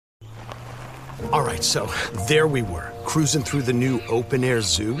All right, so there we were, cruising through the new open-air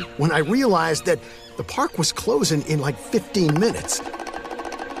zoo, when I realized that the park was closing in like 15 minutes.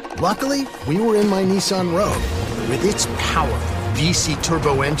 Luckily, we were in my Nissan Rogue. With its powerful VC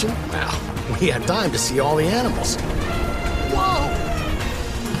turbo engine, well, we had time to see all the animals. Whoa!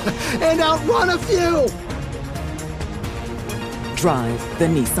 And outrun a few! Drive the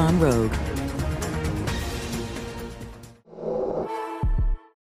Nissan Rogue.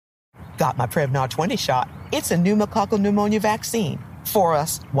 Got my Prevnar 20 shot. It's a pneumococcal pneumonia vaccine. For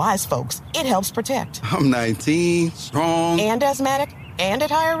us, wise folks, it helps protect. I'm 19, strong. And asthmatic, and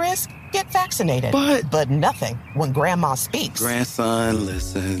at higher risk. Get vaccinated. But nothing when grandma speaks. Grandson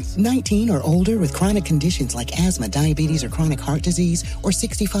listens. 19 or older with chronic conditions like asthma, diabetes, or chronic heart disease, or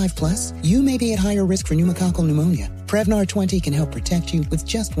 65 plus, you may be at higher risk for pneumococcal pneumonia. Prevnar 20 can help protect you with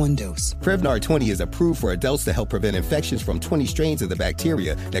just one dose. Prevnar 20 is approved for adults to help prevent infections from 20 strains of the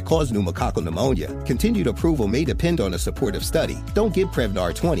bacteria that cause pneumococcal pneumonia. Continued approval may depend on a supportive study. Don't get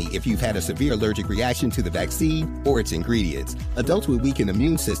Prevnar 20 if you've had a severe allergic reaction to the vaccine or its ingredients. Adults with weakened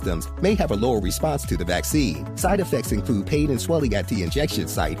immune systems may have a lower response to the vaccine. Side effects include pain and swelling at the injection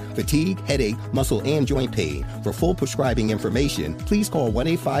site, fatigue, headache, muscle, and joint pain. For full prescribing information, please call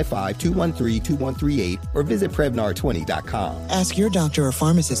 1-855-213-2138 or visit Prevnar20.com. Ask your doctor or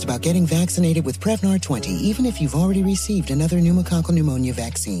pharmacist about getting vaccinated with Prevnar 20, even if you've already received another pneumococcal pneumonia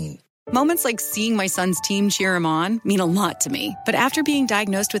vaccine. Moments like seeing my son's team cheer him on mean a lot to me. But after being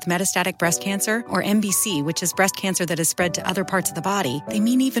diagnosed with metastatic breast cancer, or MBC, which is breast cancer that has spread to other parts of the body, they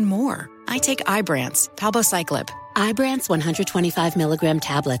mean even more. I take Ibrance, palbociclib. Ibrance 125 milligram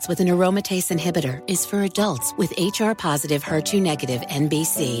tablets with an aromatase inhibitor is for adults with HR-positive, HER2-negative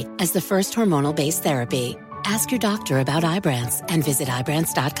MBC as the first hormonal-based therapy. Ask your doctor about Ibrance and visit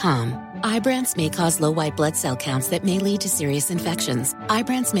Ibrance.com. Ibrance may cause low white blood cell counts that may lead to serious infections.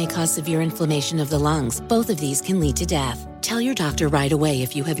 Ibrance may cause severe inflammation of the lungs. Both of these can lead to death. Tell your doctor right away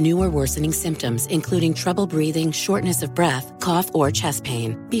if you have new or worsening symptoms, including trouble breathing, shortness of breath, cough, or chest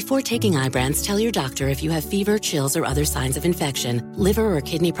pain. Before taking Ibrance, tell your doctor if you have fever, chills, or other signs of infection, liver or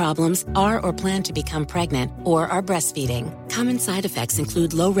kidney problems, are or plan to become pregnant, or are breastfeeding. Common side effects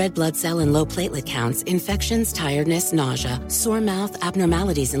include low red blood cell and low platelet counts, infections, tiredness, nausea, sore mouth,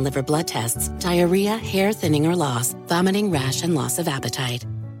 abnormalities in liver blood tests, diarrhea, hair thinning or loss, vomiting, rash, and loss of appetite.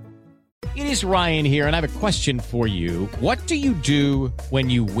 It is Ryan here, and I have a question for you. What do you do when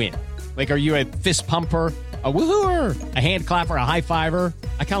you win? Like, are you a fist pumper, a woohooer, a hand clapper, a high fiver?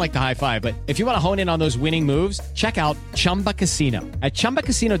 I kind of like the high five, but if you want to hone in on those winning moves, check out Chumba Casino. At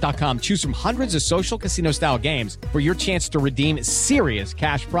ChumbaCasino.com, choose from hundreds of social casino-style games for your chance to redeem serious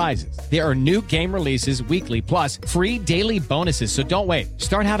cash prizes. There are new game releases weekly, plus free daily bonuses, so don't wait.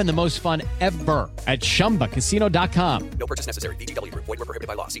 Start having the most fun ever at ChumbaCasino.com. No purchase necessary. VGW. Void where prohibited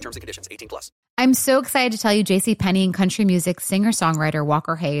by law. See terms and conditions. 18 plus. I'm so excited to tell you JCPenney and country music singer-songwriter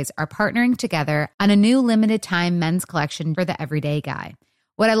Walker Hayes are partnering together on a new limited-time men's collection for the everyday guy.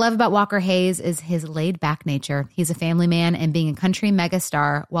 What I love about Walker Hayes is his laid-back nature. He's a family man, and being a country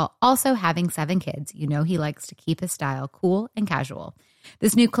megastar while also having 7 kids, you know he likes to keep his style cool and casual.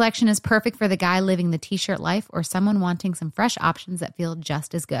 This new collection is perfect for the guy living the t-shirt life or someone wanting some fresh options that feel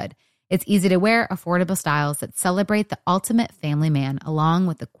just as good. It's easy to wear, affordable styles that celebrate the ultimate family man, along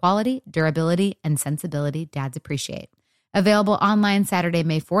with the quality, durability, and sensibility dads appreciate. Available online Saturday,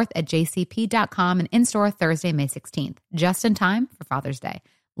 May 4th at jcp.com and in-store Thursday, May 16th. Just in time for Father's Day.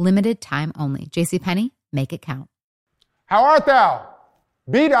 Limited time only. JCPenney, make it count. How art thou?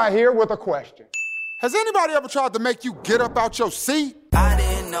 B-Dot here with a question. Has anybody ever tried to make you get up out your seat? I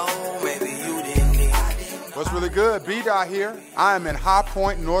didn't know, maybe you didn't need. What's really good? B-Dot here. I am in High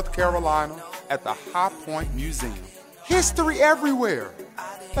Point, North Carolina at the High Point Museum. History everywhere.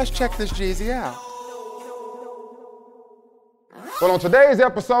 Let's check this Jeezy out. Well, on today's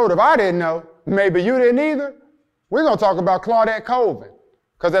episode of I Didn't Know, Maybe You Didn't Either, we're going to talk about Claudette Colvin.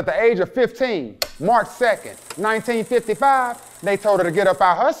 Because at the age of 15, March 2nd, 1955, they told her to get up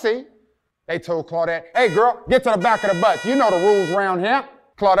out her seat. They told Claudette, hey girl, get to the back of the bus. You know the rules around here.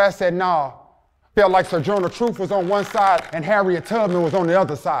 Claudette said, nah. Felt like Sojourner Truth was on one side and Harriet Tubman was on the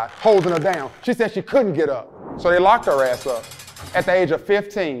other side, holding her down. She said she couldn't get up. So they locked her ass up. At the age of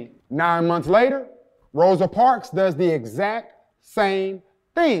 15, 9 months later, Rosa Parks does the exact same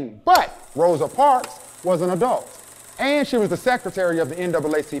thing. But Rosa Parks was an adult, and she was the secretary of the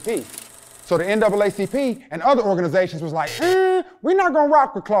NAACP. So the NAACP and other organizations was like, we're not gonna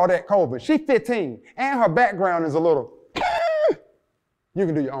rock with Claudette Colvin. She's 15, and her background is a little, you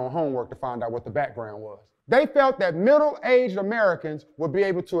can do your own homework to find out what the background was. They felt that middle-aged Americans would be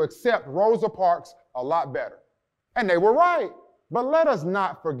able to accept Rosa Parks a lot better. And they were right. But let us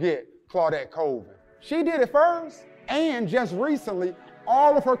not forget Claudette Colvin. She did it first, and just recently,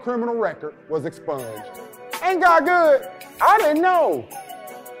 all of her criminal record was expunged. Ain't God good? I didn't know.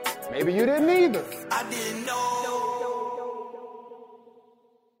 Maybe you didn't either. I didn't know.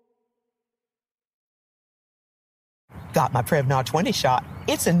 Got my Prevnar 20 shot.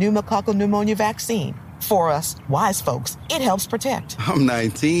 It's a pneumococcal pneumonia vaccine. For us, wise folks, it helps protect. I'm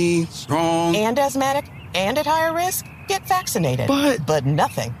 19, strong. And asthmatic, and at higher risk? Get vaccinated. But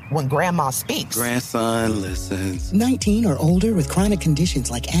nothing when grandma speaks. Grandson listens. 19 or older with chronic conditions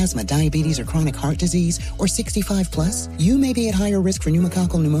like asthma, diabetes, or chronic heart disease, or 65 plus, you may be at higher risk for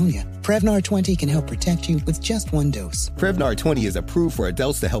pneumococcal pneumonia. Prevnar 20 can help protect you with just one dose. Prevnar 20 is approved for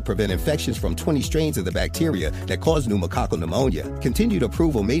adults to help prevent infections from 20 strains of the bacteria that cause pneumococcal pneumonia. Continued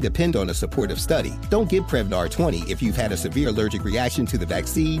approval may depend on a supportive study. Don't give Prevnar 20 if you've had a severe allergic reaction to the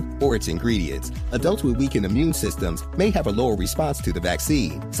vaccine or its ingredients. Adults with weakened immune systems may have a lower response to the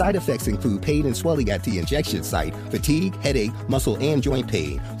vaccine. Side effects include pain and swelling at the injection site, fatigue, headache, muscle, and joint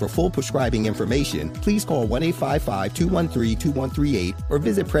pain. For full prescribing information, please call 1-855-213-2138 or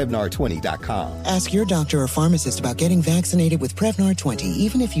visit Prevnar20.com. Ask your doctor or pharmacist about getting vaccinated with Prevnar 20,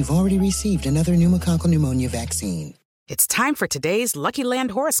 even if you've already received another pneumococcal pneumonia vaccine. It's time for today's Lucky Land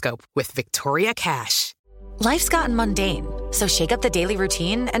horoscope with Victoria Cash. Life's gotten mundane, so shake up the daily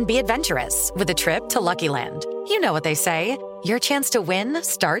routine and be adventurous with a trip to Lucky Land. You know what they say, your chance to win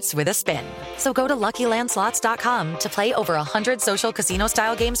starts with a spin. So go to LuckyLandSlots.com to play over 100 social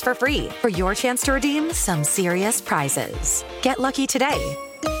casino-style games for free for your chance to redeem some serious prizes. Get lucky today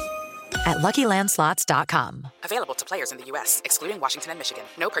at LuckyLandSlots.com. Available to players in the U.S., excluding Washington and Michigan.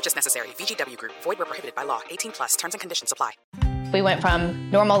 No purchase necessary. VGW Group. Void where prohibited by law. 18 plus. Terms and conditions apply. We went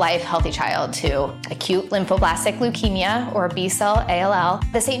from normal life, healthy child to acute lymphoblastic leukemia, or B-cell ALL.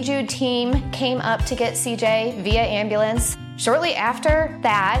 The St. Jude team came up to get CJ via ambulance. Shortly after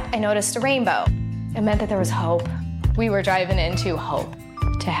that, I noticed a rainbow. It meant that there was hope. We were driving into hope.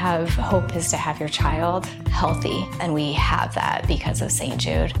 To have hope is to have your child healthy, and we have that because of St.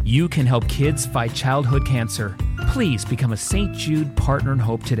 Jude. You can help kids fight childhood cancer. Please become a St. Jude Partner in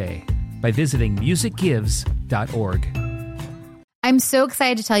Hope today by visiting musicgives.org. I'm so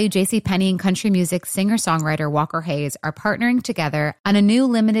excited to tell you JCPenney and country music singer-songwriter Walker Hayes are partnering together on a new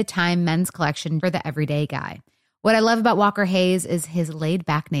limited-time men's collection for the everyday guy. What I love about Walker Hayes is his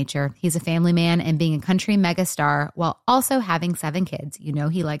laid-back nature. He's a family man, and being a country megastar while also having 7 kids, you know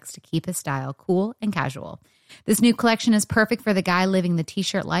he likes to keep his style cool and casual. This new collection is perfect for the guy living the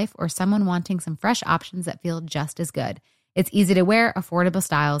t-shirt life or someone wanting some fresh options that feel just as good. It's easy to wear, affordable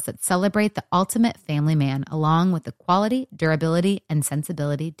styles that celebrate the ultimate family man, along with the quality, durability, and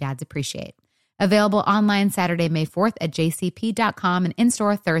sensibility dads appreciate. Available online Saturday, May 4th at jcp.com and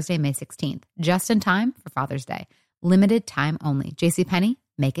in-store Thursday, May 16th. Just in time for Father's Day. Limited time only. JCPenney,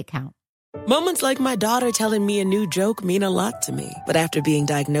 make it count. Moments like my daughter telling me a new joke mean a lot to me. But after being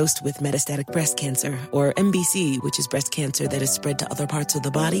diagnosed with metastatic breast cancer, or MBC, which is breast cancer that is spread to other parts of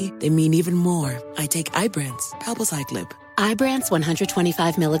the body, they mean even more. I take Ibrance, palbociclib. Ibrance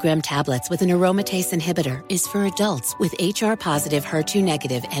 125 milligram tablets with an aromatase inhibitor is for adults with HR-positive,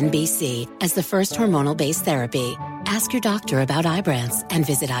 HER2-negative MBC as the first hormonal-based therapy. Ask your doctor about Ibrance and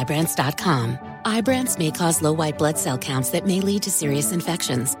visit Ibrance.com. Ibrance may cause low white blood cell counts that may lead to serious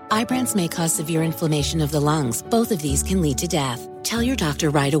infections. Ibrance may cause severe inflammation of the lungs. Both of these can lead to death. Tell your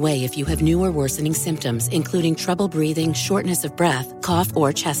doctor right away if you have new or worsening symptoms, including trouble breathing, shortness of breath, cough,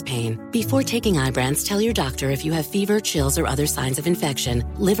 or chest pain. Before taking Ibrance, tell your doctor if you have fever, chills, or other signs of infection,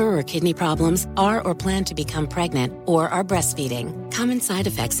 liver or kidney problems, are or plan to become pregnant, or are breastfeeding. Common side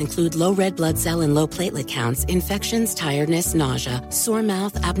effects include low red blood cell and low platelet counts, infections, tiredness, nausea, sore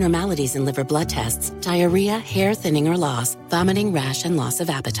mouth, abnormalities in liver blood tests, diarrhea, hair thinning or loss, vomiting, rash, and loss of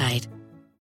appetite.